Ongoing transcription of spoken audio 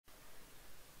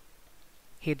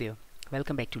Hey there,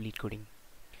 welcome back to Leetcoding.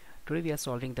 Today we are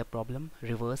solving the problem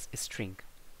reverse string.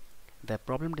 The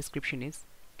problem description is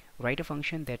write a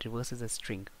function that reverses a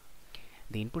string.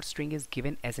 The input string is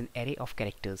given as an array of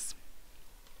characters.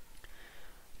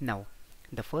 Now,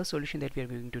 the first solution that we are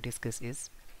going to discuss is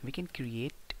we can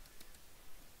create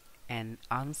an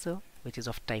answer which is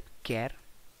of type char,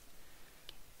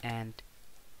 and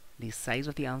the size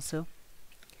of the answer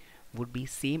would be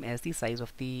same as the size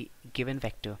of the given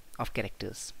vector of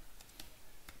characters.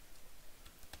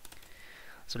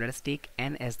 So let us take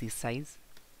n as the size.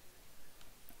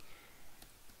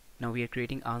 Now we are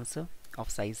creating answer of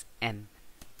size n.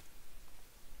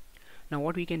 Now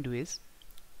what we can do is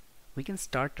we can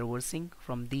start reversing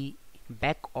from the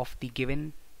back of the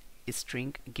given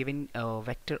string, given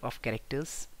vector of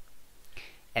characters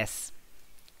s.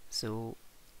 So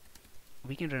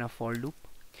we can run a for loop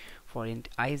for int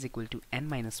I is equal to n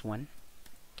minus 1,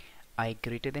 I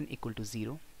greater than equal to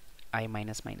 0, I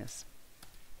minus minus.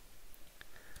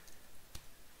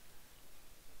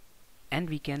 And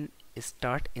we can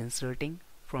start inserting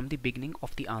from the beginning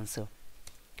of the answer.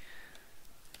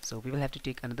 So we will have to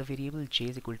take another variable j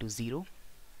is equal to 0,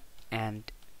 and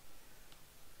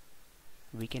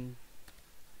we can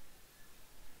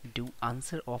do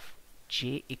answer of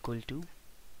j equal to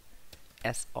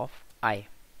s of I,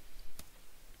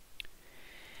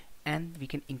 and we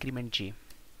can increment j.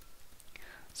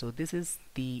 So this is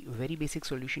the very basic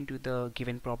solution to the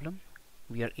given problem.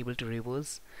 We are able to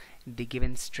reverse the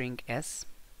given string s,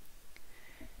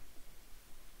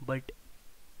 but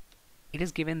it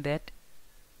is given that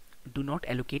do not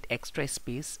allocate extra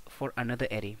space for another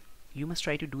array. You must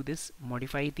try to do this,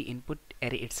 modify the input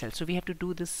array itself. So we have to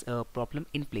do this problem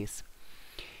in place.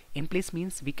 In place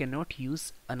means we cannot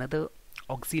use another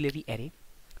auxiliary array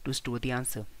to store the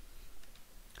answer.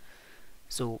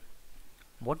 So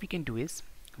what we can do is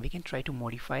we can try to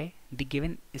modify the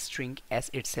given string s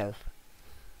itself.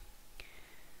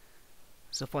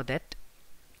 So for that,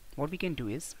 what we can do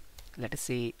is, let us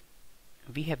say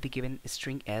we have the given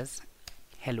string as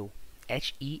hello,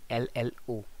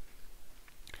 HELLO.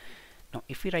 Now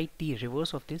if we write the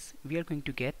reverse of this, we are going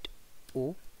to get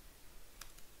O,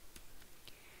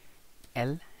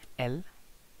 L, L,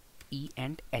 E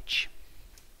and H.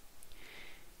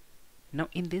 Now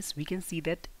in this we can see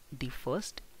that the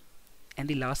first and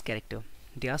the last character,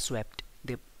 they are swapped.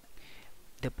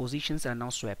 The positions are now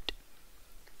swapped.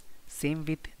 Same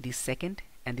with the second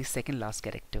and the second last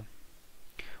character,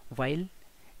 while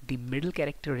the middle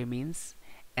character remains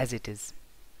as it is.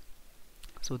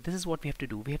 So this is what we have to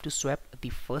do. We have to swap the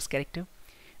first character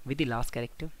with the last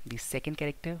character, the second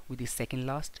character with the second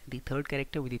last, the third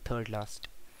character with the third last.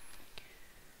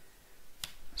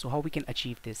 So how we can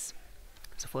achieve this?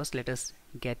 So first let us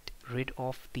get rid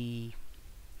of the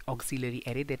auxiliary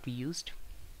array that we used,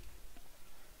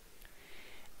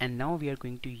 and now we are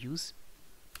going to use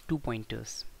two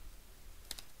pointers.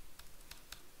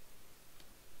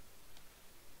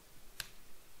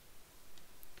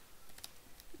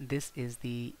 This is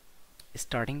the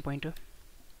starting pointer,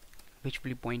 which will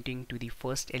be pointing to the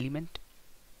first element.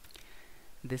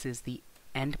 This is the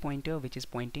end pointer, which is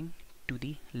pointing to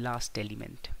the last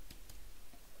element.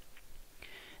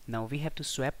 Now we have to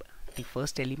swap the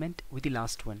first element with the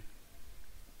last one,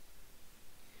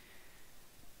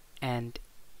 and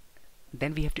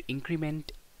then we have to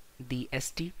increment the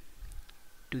st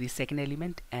to the second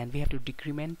element, and we have to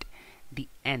decrement the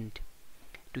end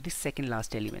to the second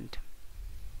last element.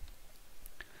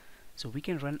 So we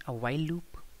can run a while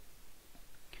loop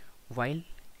while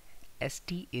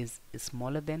st is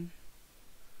smaller than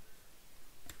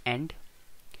end.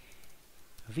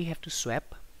 We have to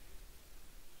swap.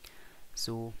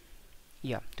 So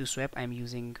yeah, to swap I'm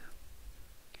using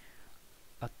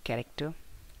a character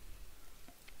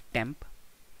temp.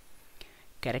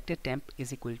 Character temp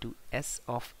is equal to s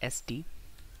of st.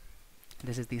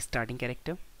 This is the starting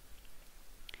character,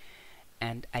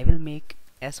 and I will make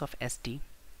s of st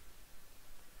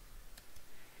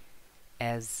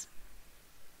as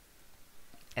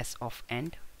s of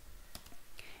end,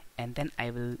 and then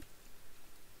I will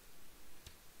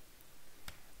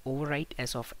overwrite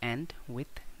s of end with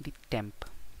the temp.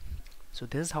 So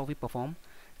this is how we perform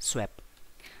swap.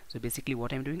 So basically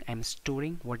what I'm doing, I'm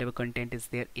storing whatever content is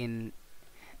there in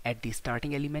at the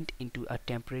starting element into a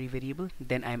temporary variable,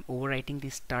 then I'm overwriting the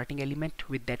starting element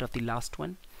with that of the last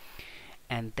one,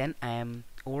 and then I am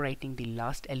overwriting the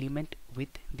last element with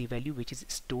the value which is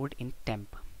stored in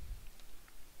temp.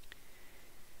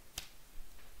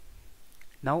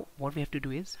 Now what we have to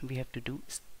do is we have to do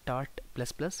start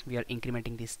plus plus. We are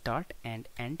incrementing the start and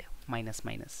end minus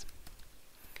minus.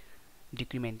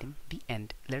 decrementing the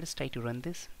end. Let us try to run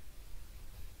this.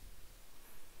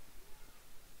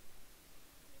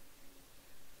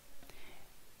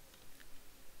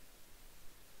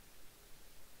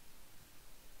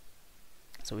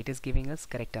 So it is giving us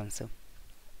correct answer.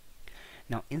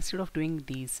 Now instead of doing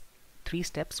these 3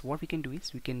 steps, what we can do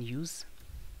is we can use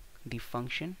the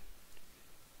function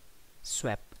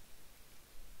swap.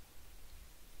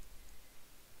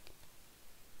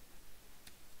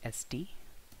 st,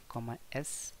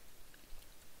 s,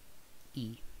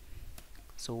 e.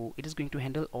 So it is going to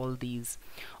handle all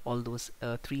those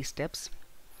 3 steps,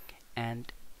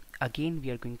 and again we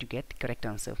are going to get correct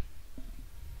answer.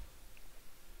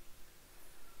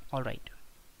 Alright,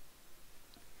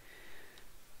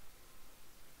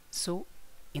 so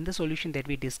in the solution that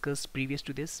we discussed previous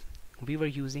to this, we were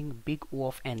using big O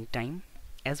of n time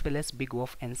as well as big O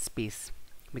of n space,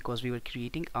 because we were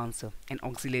creating answer, an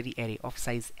auxiliary array of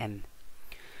size n.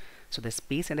 So the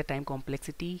space and the time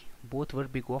complexity both were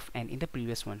big O of n in the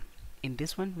previous one. In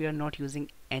this one we are not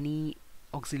using any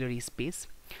auxiliary space.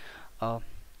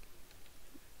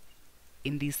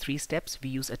 In these 3 steps we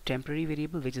use a temporary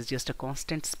variable which is just a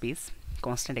constant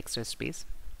extra space.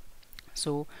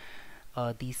 So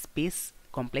the space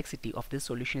complexity of this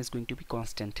solution is going to be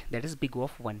constant, that is big O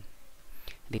of 1.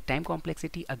 The time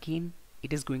complexity, again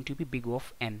it is going to be big O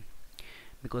of n,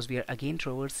 because we are again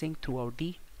traversing throughout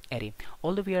the array,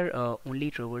 although we are only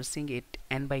traversing it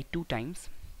n by 2 times,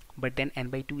 but then n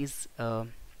by 2 is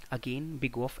again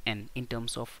big O of n in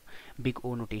terms of big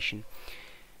O notation.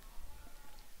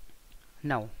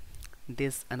 Now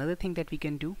there's another thing that we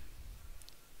can do.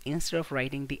 Instead of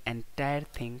writing the entire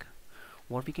thing,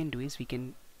 what we can do is we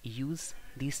can use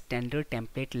the standard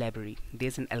template library.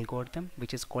 There's an algorithm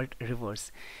which is called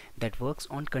reverse that works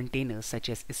on containers such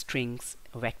as strings,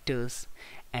 vectors,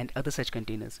 and other such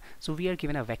containers. So we are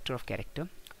given a vector of character,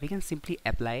 we can simply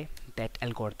apply that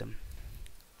algorithm.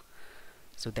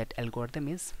 So that algorithm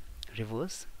is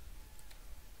reverse,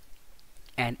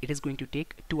 and it is going to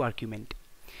take 2 arguments.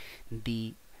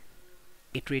 The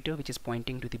iterator which is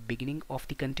pointing to the beginning of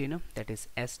the container, that is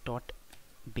s dot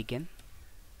begin,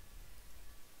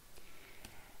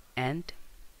 and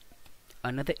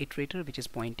another iterator which is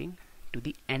pointing to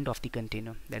the end of the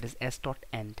container, that is s dot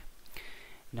end.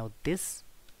 Now this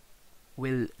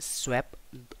will swap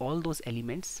all those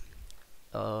elements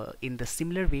in the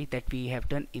similar way that we have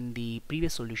done in the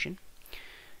previous solution,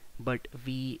 but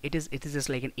it is just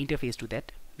like an interface to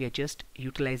that. We are just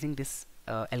utilizing this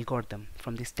algorithm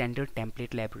from the standard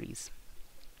template libraries.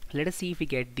 Let us see if we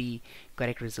get the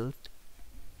correct result.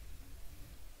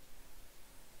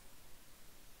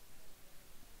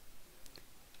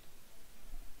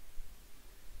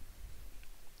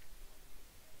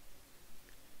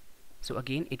 So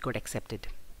again it got accepted.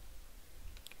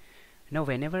 Now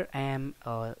whenever I am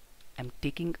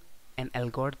taking an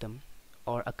algorithm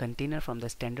or a container from the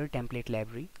standard template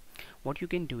library, what you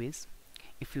can do is,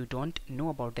 if you don't know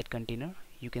about that container,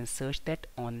 you can search that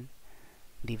on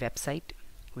the website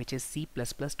which is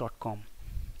c++.com.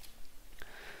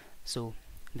 So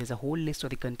there's a whole list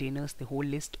of the containers, the whole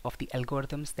list of the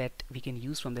algorithms that we can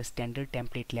use from the standard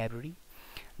template library.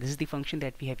 This is the function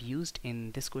that we have used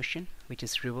in this question, which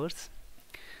is reverse.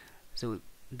 So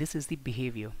this is the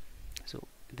behavior. So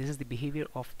this is the behavior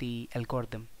of the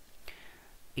algorithm.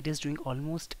 It is doing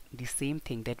almost the same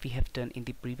thing that we have done in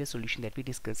the previous solution that we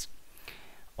discussed.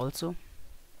 Also,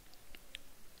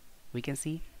 we can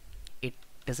see it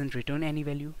doesn't return any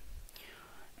value.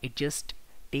 It just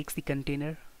takes the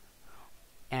container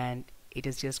and it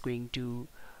is just going to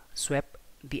swap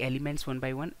the elements one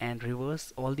by one and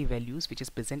reverse all the values which is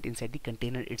present inside the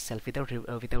container itself without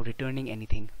returning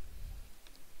anything.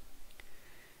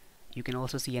 You can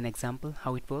also see an example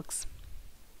how it works.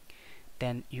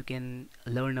 Then you can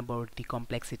learn about the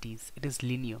complexities. It is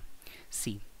linear.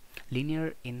 See,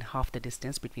 linear in half the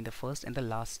distance between the first and the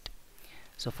last.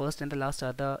 So first and the last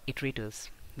are the iterators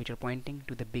which are pointing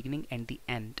to the beginning and the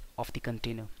end of the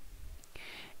container,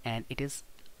 and it is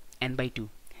n by 2.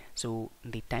 So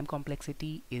the time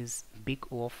complexity is big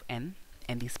O of n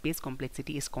and the space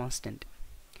complexity is constant,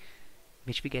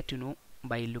 which we get to know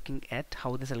by looking at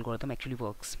how this algorithm actually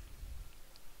works.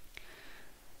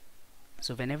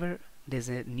 So whenever there's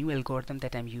a new algorithm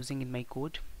that I'm using in my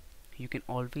code, you can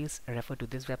always refer to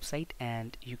this website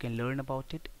and you can learn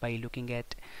about it by looking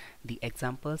at the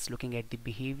examples, looking at the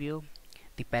behavior,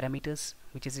 the parameters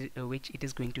which it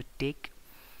is going to take,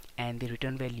 and the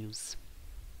return values.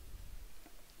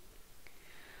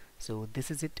 So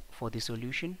this is it for the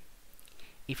solution.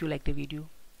 If you like the video,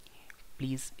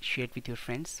 please share it with your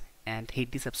friends and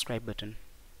hit the subscribe button.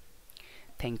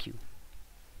 Thank you.